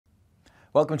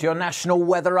Welcome to your national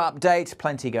weather update.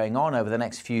 Plenty going on over the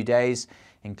next few days,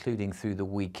 including through the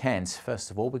weekend.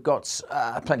 First of all, we've got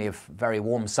plenty of very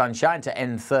warm sunshine to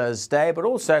end Thursday, but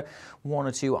also one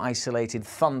or two isolated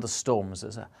thunderstorms.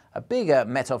 There's a bigger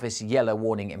Met Office yellow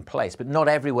warning in place, but not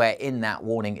everywhere in that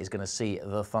warning is going to see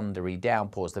the thundery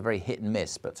downpours. They're very hit and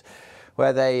miss, but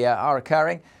where they are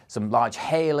occurring, some large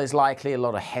hail is likely, a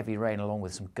lot of heavy rain along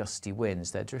with some gusty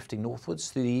winds. They're drifting northwards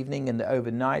through the evening and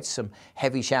overnight. Some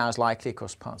heavy showers likely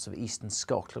across parts of eastern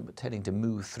Scotland, but tending to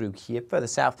move through here. Further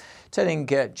south, turning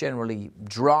generally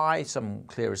dry, some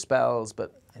clearer spells,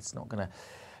 but it's not going to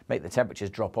make the temperatures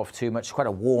drop off too much. Quite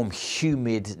a warm,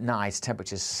 humid night.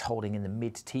 Temperatures holding in the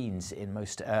mid-teens in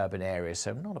most urban areas,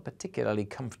 so not a particularly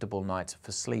comfortable night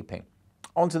for sleeping.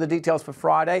 On to the details for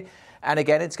Friday, and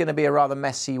again it's going to be a rather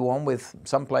messy one, with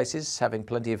some places having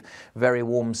plenty of very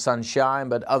warm sunshine,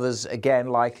 but others again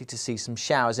likely to see some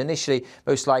showers. Initially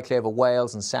most likely over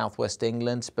Wales and southwest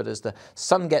England, but as the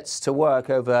sun gets to work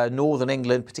over northern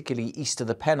England, particularly east of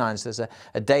the Pennines, there's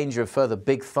a danger of further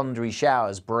big thundery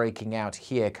showers breaking out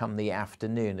here come the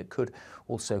afternoon. It could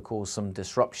also cause some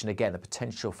disruption. Again, the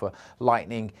potential for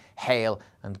lightning, hail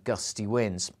and gusty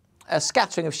winds. A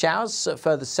scattering of showers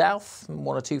further south,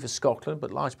 one or two for Scotland,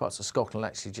 but large parts of Scotland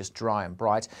actually just dry and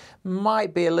bright.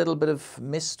 Might be a little bit of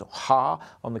mist or ha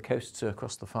on the coasts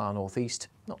across the far northeast.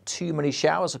 Not too many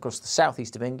showers across the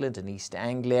southeast of England and East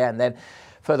Anglia. And then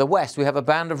further west, we have a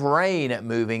band of rain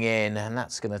moving in, and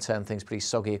that's going to turn things pretty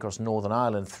soggy across Northern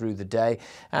Ireland through the day.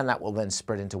 And that will then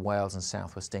spread into Wales and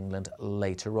southwest England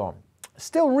later on.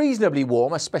 Still reasonably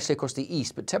warm, especially across the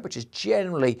east, but temperatures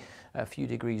generally a few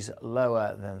degrees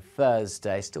lower than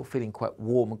Thursday. Still feeling quite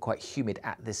warm and quite humid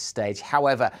at this stage.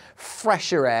 However,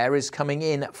 fresher air is coming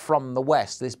in from the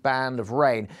west. This band of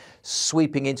rain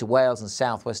sweeping into Wales and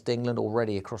southwest England,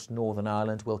 already across Northern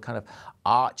Ireland, will kind of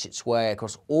arch its way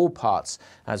across all parts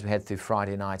as we head through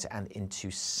Friday night and into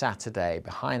Saturday.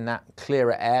 Behind that,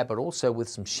 clearer air, but also with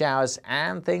some showers,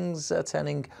 and things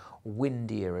turning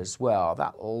windier as well.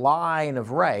 That line of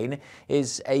rain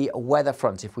is a weather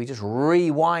front. If we just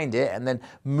rewind it and then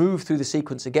move through the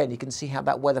sequence again, you can see how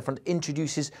that weather front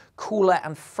introduces cooler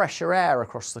and fresher air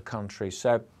across the country.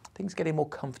 So things getting more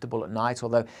comfortable at night,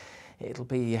 although it'll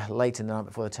be late in the night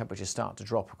before the temperatures start to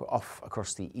drop off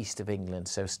across the east of England.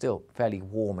 So still fairly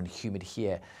warm and humid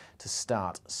here to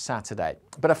start Saturday.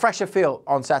 But a fresher feel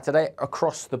on Saturday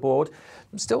across the board.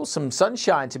 Still some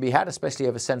sunshine to be had, especially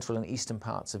over central and eastern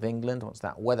parts of England once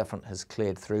that weather front has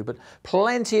cleared through. But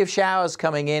plenty of showers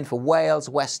coming in for Wales,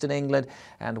 western England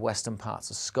and western parts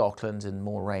of Scotland, and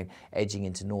more rain edging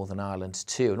into Northern Ireland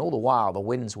too. And all the while the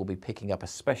winds will be picking up,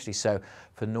 especially so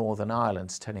for Northern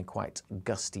Ireland, turning quite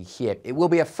gusty here. It will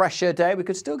be a fresher day. We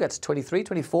could still get to 23,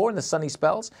 24 in the sunny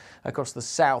spells across the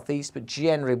southeast, but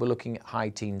generally we're looking at high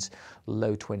teens,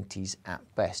 low 20s at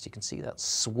best. You can see that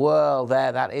swirl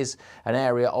there. That is an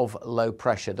area of low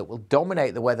pressure that will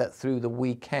dominate the weather through the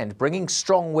weekend, bringing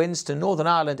strong winds to Northern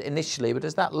Ireland initially, but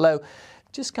as that low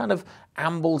just kind of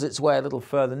ambles its way a little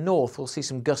further north, we'll see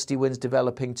some gusty winds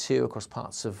developing too across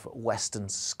parts of western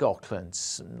Scotland.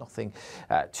 Nothing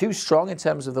too strong in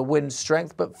terms of the wind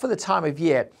strength, but for the time of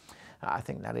year, I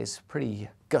think that is pretty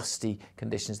gusty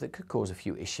conditions that could cause a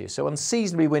few issues. So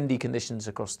unseasonably windy conditions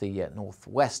across the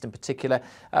northwest in particular.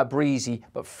 A breezy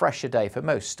but fresher day for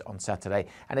most on Saturday,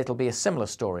 and it'll be a similar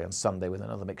story on Sunday with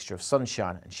another mixture of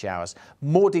sunshine and showers.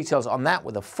 More details on that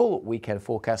with a full weekend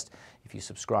forecast if you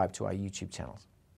subscribe to our YouTube channels.